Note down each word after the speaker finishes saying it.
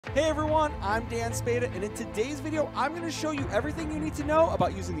Hey everyone, I'm Dan Spada, and in today's video, I'm going to show you everything you need to know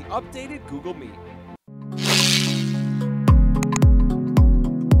about using the updated Google Meet.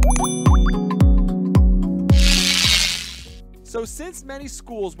 So since many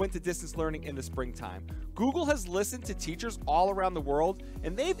schools went to distance learning in the springtime, Google has listened to teachers all around the world,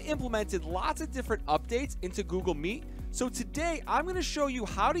 and they've implemented lots of different updates into Google Meet. So today, I'm going to show you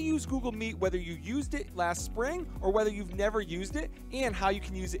how to use Google Meet, whether you used it last spring or whether you've never used it, and how you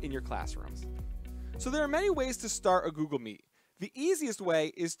can use it in your classrooms. So there are many ways to start a Google Meet. The easiest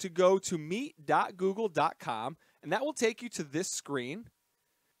way is to go to meet.google.com, and that will take you to this screen.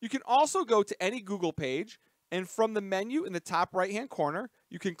 You can also go to any Google page, and from the menu in the top right-hand corner,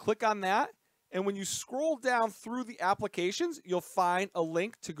 you can click on that, and when you scroll down through the applications, you'll find a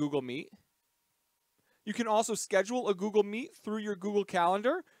link to Google Meet. You can also schedule a Google Meet through your Google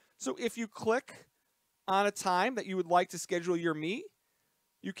Calendar. So if you click on a time that you would like to schedule your meet,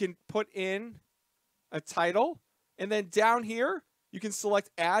 you can put in a title, and then down here, you can select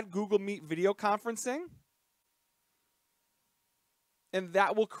Add Google Meet Video Conferencing, and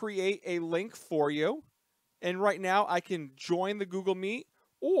that will create a link for you. And right now, I can join the Google Meet,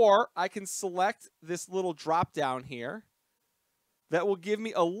 or I can select this little drop down here that will give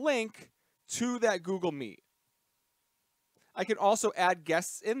me a link to that Google Meet. I can also add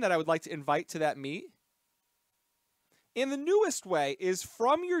guests in that I would like to invite to that meet. And the newest way is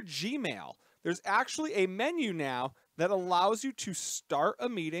from your Gmail. There's actually a menu now that allows you to start a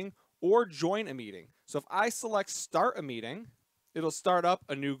meeting or join a meeting. So if I select Start a Meeting, it'll start up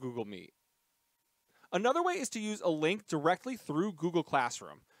a new Google Meet. Another way is to use a link directly through Google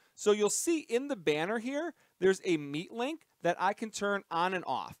Classroom. So you'll see in the banner here, there's a Meet link that I can turn on and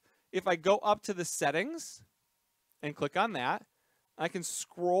off. If I go up to the settings and click on that, I can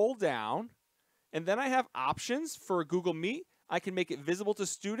scroll down, and then I have options for Google Meet. I can make it visible to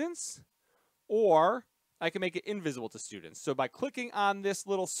students, or I can make it invisible to students. So by clicking on this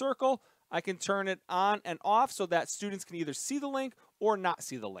little circle, I can turn it on and off so that students can either see the link or not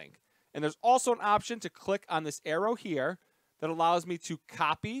see the link. And there's also an option to click on this arrow here that allows me to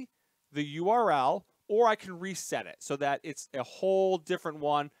copy the URL, or I can reset it so that it's a whole different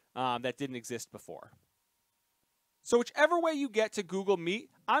one that didn't exist before. So whichever way you get to Google Meet,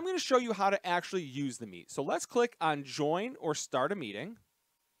 I'm going to show you how to actually use the Meet. So let's click on Join or Start a Meeting.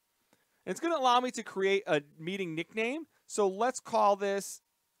 And it's going to allow me to create a meeting nickname. So let's call this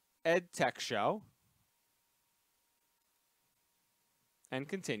EdTech Show. And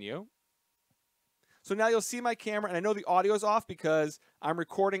continue. So now you'll see my camera, and I know the audio is off because I'm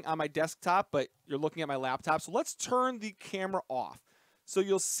recording on my desktop, but you're looking at my laptop. So let's turn the camera off. So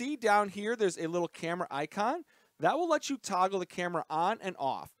you'll see down here, there's a little camera icon. That will let you toggle the camera on and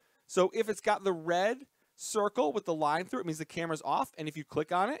off. So if it's got the red circle with the line through it, means the camera's off. And if you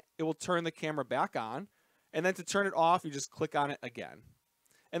click on it, it will turn the camera back on. And then to turn it off, you just click on it again.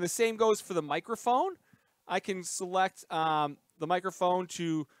 And the same goes for the microphone. I can select the microphone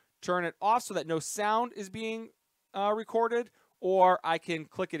to turn it off so that no sound is being recorded, or I can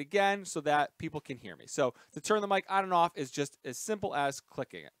click it again so that people can hear me. So to turn the mic on and off is just as simple as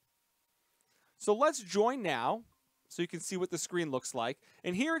clicking it. So let's join now so you can see what the screen looks like.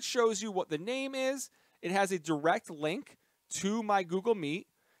 And here it shows you what the name is. It has a direct link to my Google Meet.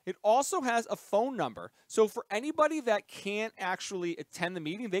 It also has a phone number. So for anybody that can't actually attend the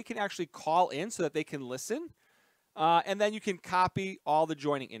meeting, they can actually call in so that they can listen. And then you can copy all the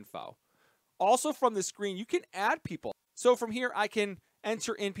joining info. Also from the screen, you can add people. So from here, I can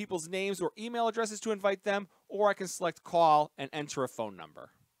enter in people's names or email addresses to invite them, or I can select call and enter a phone number.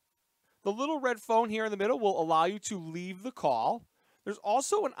 The little red phone here in the middle will allow you to leave the call. There's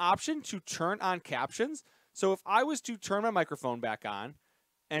also an option to turn on captions. So if I was to turn my microphone back on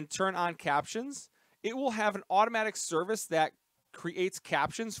and turn on captions, it will have an automatic service that creates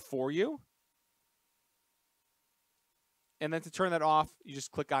captions for you. And then to turn that off, you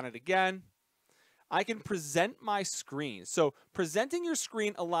just click on it again. I can present my screen. So presenting your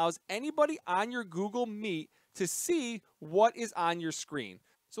screen allows anybody on your Google Meet to see what is on your screen.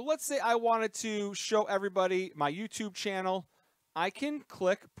 So let's say I wanted to show everybody my YouTube channel. I can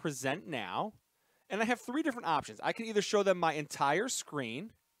click Present Now, and I have three different options. I can either show them my entire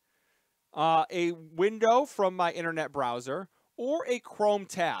screen, a window from my internet browser, or a Chrome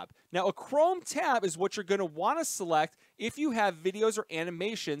tab. Now, a Chrome tab is what you're going to want to select if you have videos or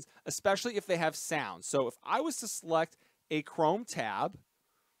animations, especially if they have sound. So if I was to select a Chrome tab,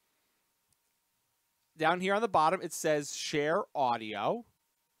 down here on the bottom, it says Share Audio.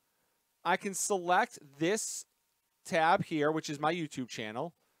 I can select this tab here, which is my YouTube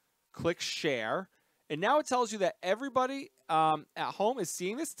channel, click Share, and now it tells you that everybody at home is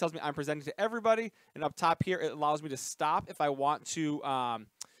seeing this. It tells me I'm presenting to everybody. And up top here, it allows me to stop if I want to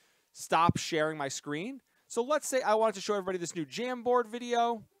stop sharing my screen. So let's say I wanted to show everybody this new Jamboard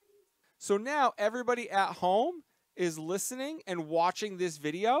video. So now everybody at home is listening and watching this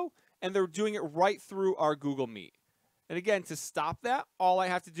video, and they're doing it right through our Google Meet. And again, to stop that, all I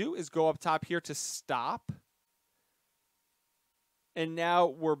have to do is go up top here to stop. And now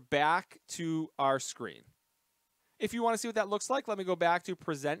we're back to our screen. If you want to see what that looks like, let me go back to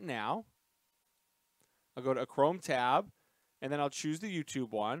Present Now. I'll go to a Chrome tab, and then I'll choose the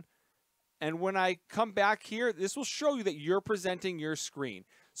YouTube one. And when I come back here, this will show you that you're presenting your screen.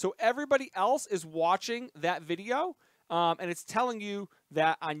 So everybody else is watching that video, and it's telling you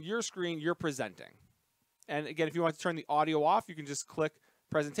that on your screen, you're presenting. And again, if you want to turn the audio off, you can just click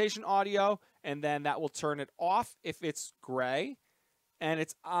Presentation Audio, and then that will turn it off if it's gray, and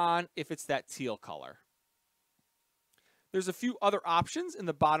it's on if it's that teal color. There's a few other options in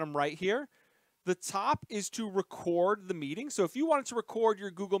the bottom right here. The top is to record the meeting. So if you wanted to record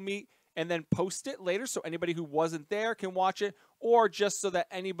your Google Meet and then post it later so anybody who wasn't there can watch it, or just so that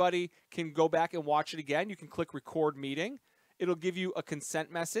anybody can go back and watch it again, you can click Record Meeting. It'll give you a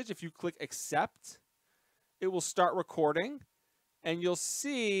consent message. If you click Accept, it will start recording, and you'll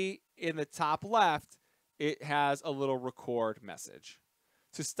see in the top left, it has a little record message.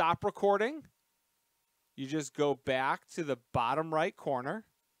 To stop recording, you just go back to the bottom right corner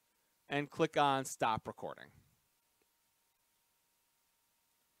and click on Stop Recording.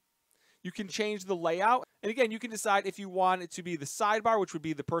 You can change the layout. And again, you can decide if you want it to be the sidebar, which would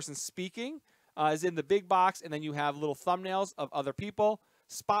be the person speaking, is in the big box, and then you have little thumbnails of other people.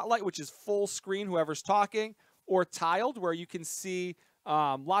 Spotlight, which is full screen, whoever's talking, or tiled, where you can see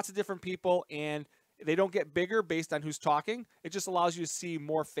lots of different people, and they don't get bigger based on who's talking. It just allows you to see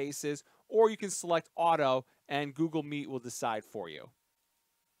more faces, or you can select auto, and Google Meet will decide for you.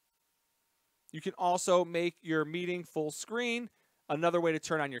 You can also make your meeting full screen. Another way to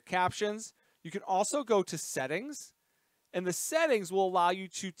turn on your captions. You can also go to Settings, and the settings will allow you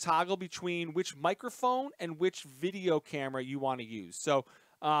to toggle between which microphone and which video camera you want to use. So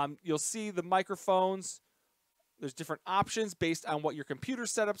you'll see the microphones. There's different options based on what your computer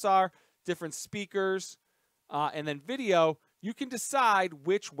setups are, different speakers, and then video. You can decide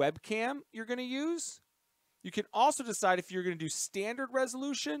which webcam you're going to use. You can also decide if you're going to do standard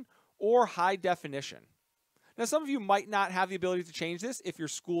resolution or high definition. Now, some of you might not have the ability to change this if your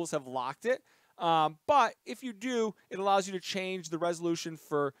schools have locked it, but if you do, it allows you to change the resolution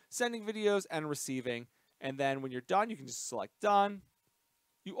for sending videos and receiving. And then when you're done, you can just select Done.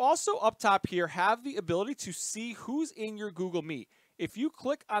 You also, up top here, have the ability to see who's in your Google Meet. If you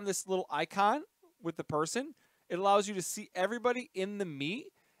click on this little icon with the person, it allows you to see everybody in the Meet.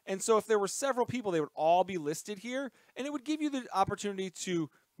 And so if there were several people, they would all be listed here, and it would give you the opportunity to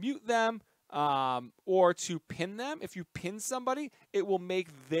mute them, or to pin them. If you pin somebody, it will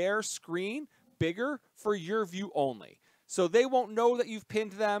make their screen bigger for your view only. So they won't know that you've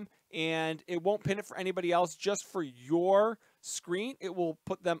pinned them, and it won't pin it for anybody else, just for your screen. It will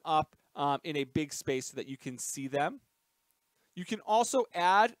put them up in a big space so that you can see them. You can also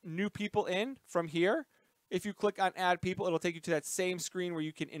add new people in from here. If you click on Add People, it'll take you to that same screen where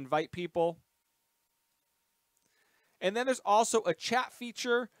you can invite people. And then there's also a chat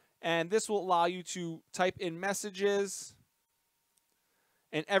feature, and this will allow you to type in messages,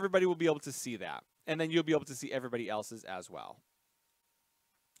 and everybody will be able to see that. And then you'll be able to see everybody else's as well.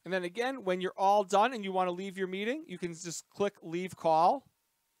 And then again, when you're all done and you want to leave your meeting, you can just click Leave Call,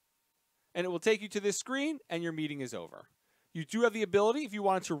 and it will take you to this screen, and your meeting is over. You do have the ability, if you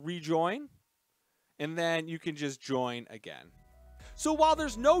wanted to rejoin, and then you can just join again. So while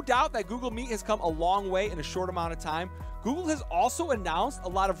there's no doubt that Google Meet has come a long way in a short amount of time, Google has also announced a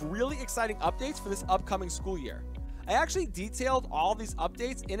lot of really exciting updates for this upcoming school year. I actually detailed all these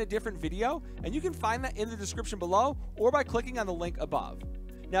updates in a different video, and you can find that in the description below or by clicking on the link above.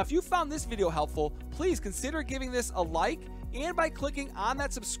 Now, if you found this video helpful, please consider giving this a like, and by clicking on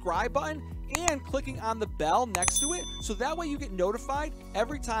that subscribe button and clicking on the bell next to it, so that way you get notified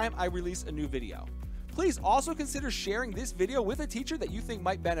every time I release a new video. Please also consider sharing this video with a teacher that you think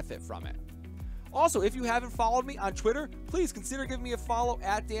might benefit from it. Also, if you haven't followed me on Twitter, please consider giving me a follow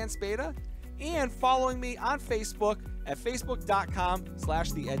at Dan Spada, and following me on Facebook at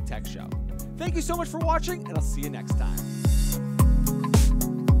facebook.com/The EdTech Show. Thank you so much for watching, and I'll see you next time.